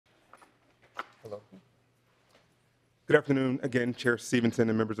Hello. Good afternoon again, Chair Stevenson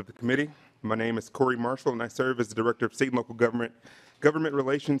and members of the committee. My name is Kouri Marshall, and I serve as the Director of State and Local Government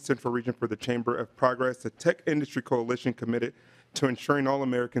Relations, Central Region for the Chamber of Progress, a tech industry coalition committed to ensuring all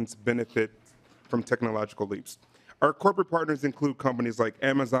Americans benefit from technological leaps. Our corporate partners include companies like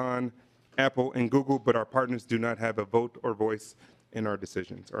Amazon, Apple, and Google, but our partners do not have a vote or voice in our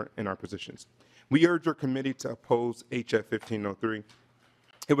decisions or in our positions. We urge our committee to oppose HF 1503.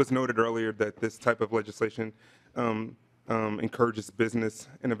 It was noted earlier that this type of legislation encourages business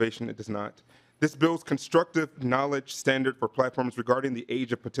innovation. It does not. This bill's constructive knowledge standard for platforms regarding the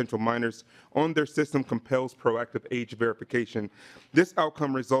age of potential minors on their system compels proactive age verification. This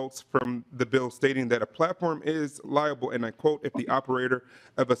outcome results from the bill stating that a platform is liable, and I quote, if the operator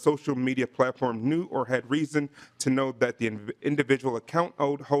of a social media platform knew or had reason to know that the individual account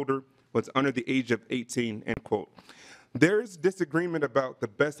holder was under the age of 18, end quote. There is disagreement about the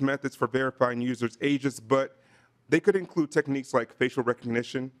best methods for verifying users' ages, but they could include techniques like facial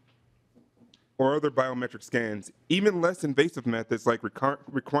recognition or other biometric scans. Even less invasive methods like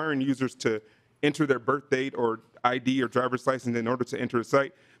requiring users to enter their birth date or ID or driver's license in order to enter a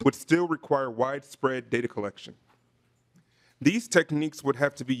site would still require widespread data collection. These techniques would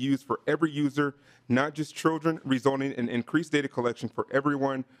have to be used for every user, not just children, resulting in increased data collection for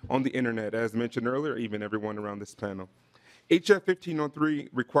everyone on the internet, as mentioned earlier, even everyone around this panel. HF 1503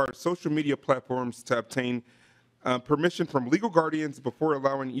 requires social media platforms to obtain permission from legal guardians before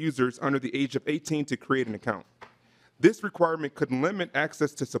allowing users under the age of 18 to create an account. This requirement could limit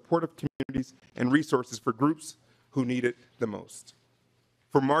access to supportive communities and resources for groups who need it the most.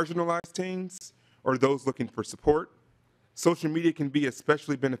 For marginalized teens or those looking for support, social media can be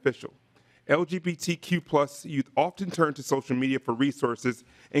especially beneficial. LGBTQ+ youth often turn to social media for resources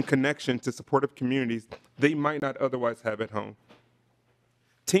and connection to supportive communities they might not otherwise have at home.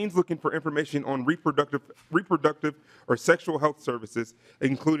 Teens looking for information on reproductive or sexual health services,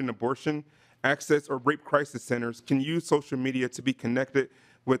 including abortion, access, or rape crisis centers, can use social media to be connected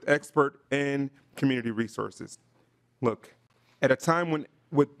with expert and community resources. Look, at a time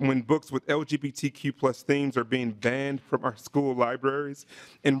when books with LGBTQ+ themes are being banned from our school libraries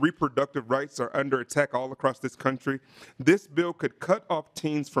and reproductive rights are under attack all across this country, this bill could cut off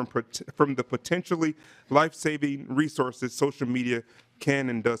teens from the potentially life-saving resources social media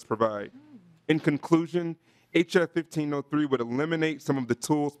can and does provide. In conclusion, HF 1503 would eliminate some of the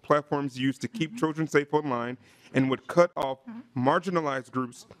tools platforms use to keep children safe online and would cut off marginalized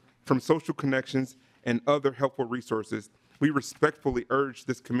groups from social connections and other helpful resources. We respectfully urge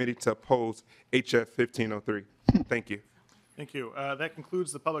this committee to oppose HF 1503. Thank you. Thank you. That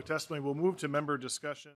concludes the public testimony. We'll move to member discussion.